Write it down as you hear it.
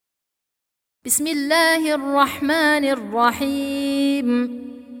بسم الله الرحمن الرحيم.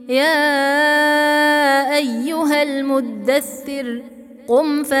 يا أيها المدثر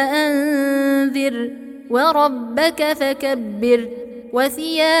قم فأنذر وربك فكبر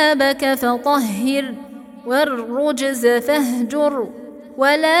وثيابك فطهر والرجز فاهجر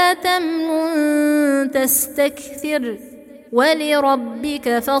ولا تمنن تستكثر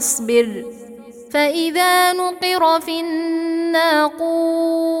ولربك فاصبر. فإذا نقر في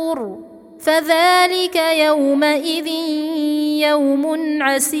الناقور فذلك يومئذ يوم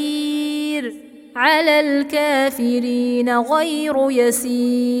عسير على الكافرين غير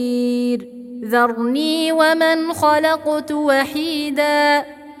يسير. ذرني ومن خلقت وحيدا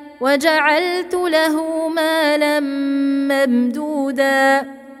وجعلت له مالا ممدودا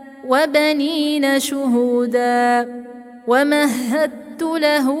وبنين شهودا ومهدت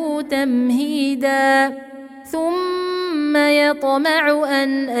له تمهيدا ثم يطمع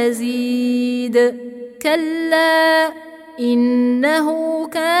أن أزيد. كلا إنه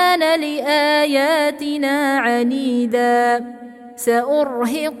كان لآياتنا عنيدا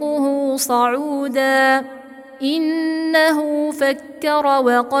سأرهقه صعودا. إنه فكر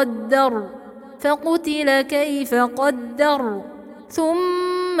وقدر فقتل كيف قدر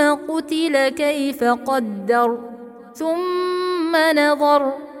ثم قتل كيف قدر ثم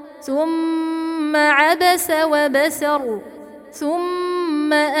نظر ثم عبس وبسر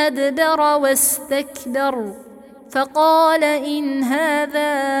ثم أدبر واستكبر فقال إن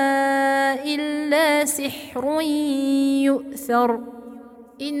هذا إلا سحر يؤثر.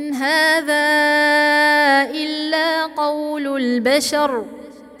 إن هذا إلا قول البشر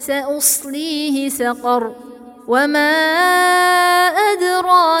سأصليه سقر وما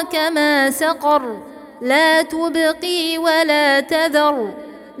أدراك ما سقر لا تبقي ولا تذر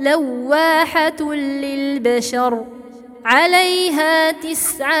لواحة للبشر عليها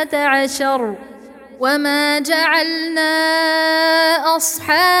 19. وما جعلنا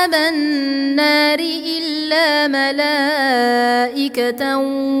أصحاب النار إلا ملائكة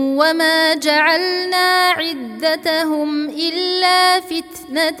وما جعلنا عدتهم إلا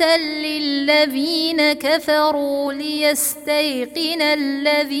فتنة للذين كفروا ليستيقن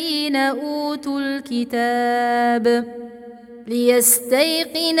الذين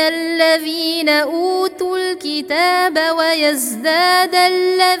أوتوا الكتاب ويزداد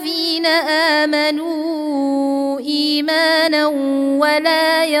الذين آمنوا إيمانا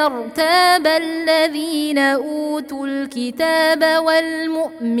ولا يرتاب الذين أوتوا الكتاب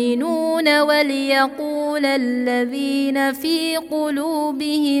والمؤمنون وليقول الذين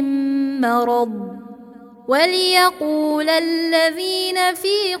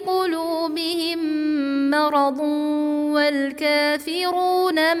في قلوبهم مرض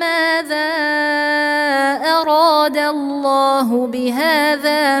والكافرون ماذا أراد الله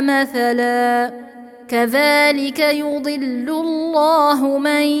بهذا مثلا كذلك يضل الله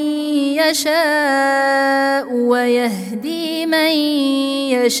من يشاء ويهدي من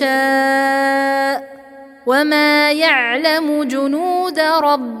يشاء وما يعلم جنود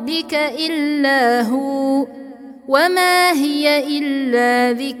ربك إلا هو وما هي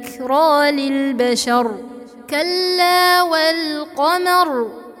إلا ذكرى للبشر. كلا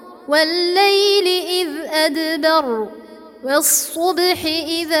والقمر والليل إذ أدبر والصبح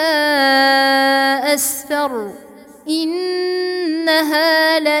إذا أسفر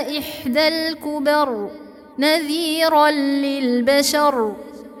إنها لإحدى الكبر نذيرا للبشر.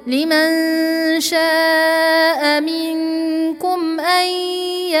 لمن شاء منكم أن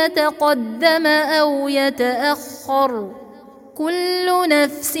يتقدم أو يتأخر كل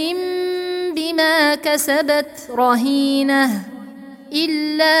نفس بما كسبت رهينة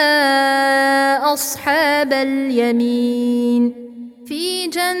إلا أصحاب اليمين في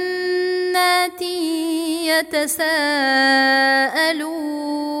جنات يتساءلون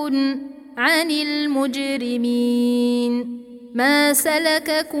عن المجرمين ما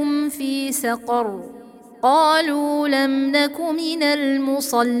سلككم في سقر قالوا لم نك من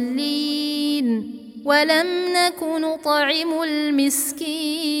المصلين ولم نك نطعم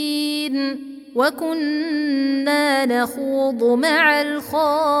المسكين وكنا نخوض مع الخائضين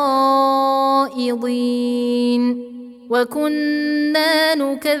وكنا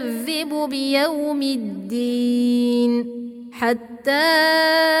نكذب بيوم الدين حتى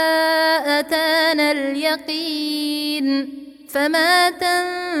أتانا اليقين فما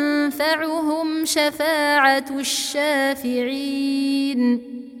تنفعهم شفاعة الشافعين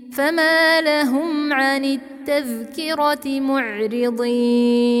فما لهم عن التذكرة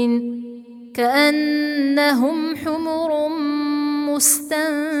معرضين كأنهم حمر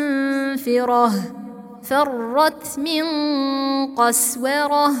مستنفرة فرت من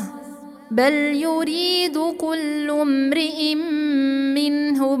قسورة بل يريد كل امرئ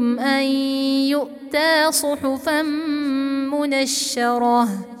منهم أن يؤتى صحفا منشرة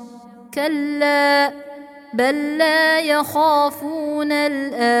كلا بل لا يخافون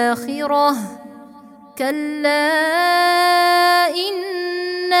الآخرة كلا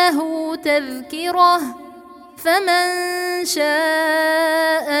إنه تذكرة فمن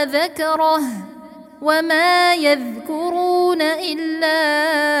شاء ذكره وما يذكرون إلا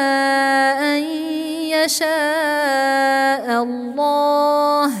أن يشاء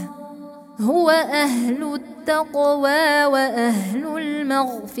الله هو أهل التقوى وأهل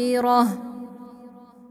المغفرة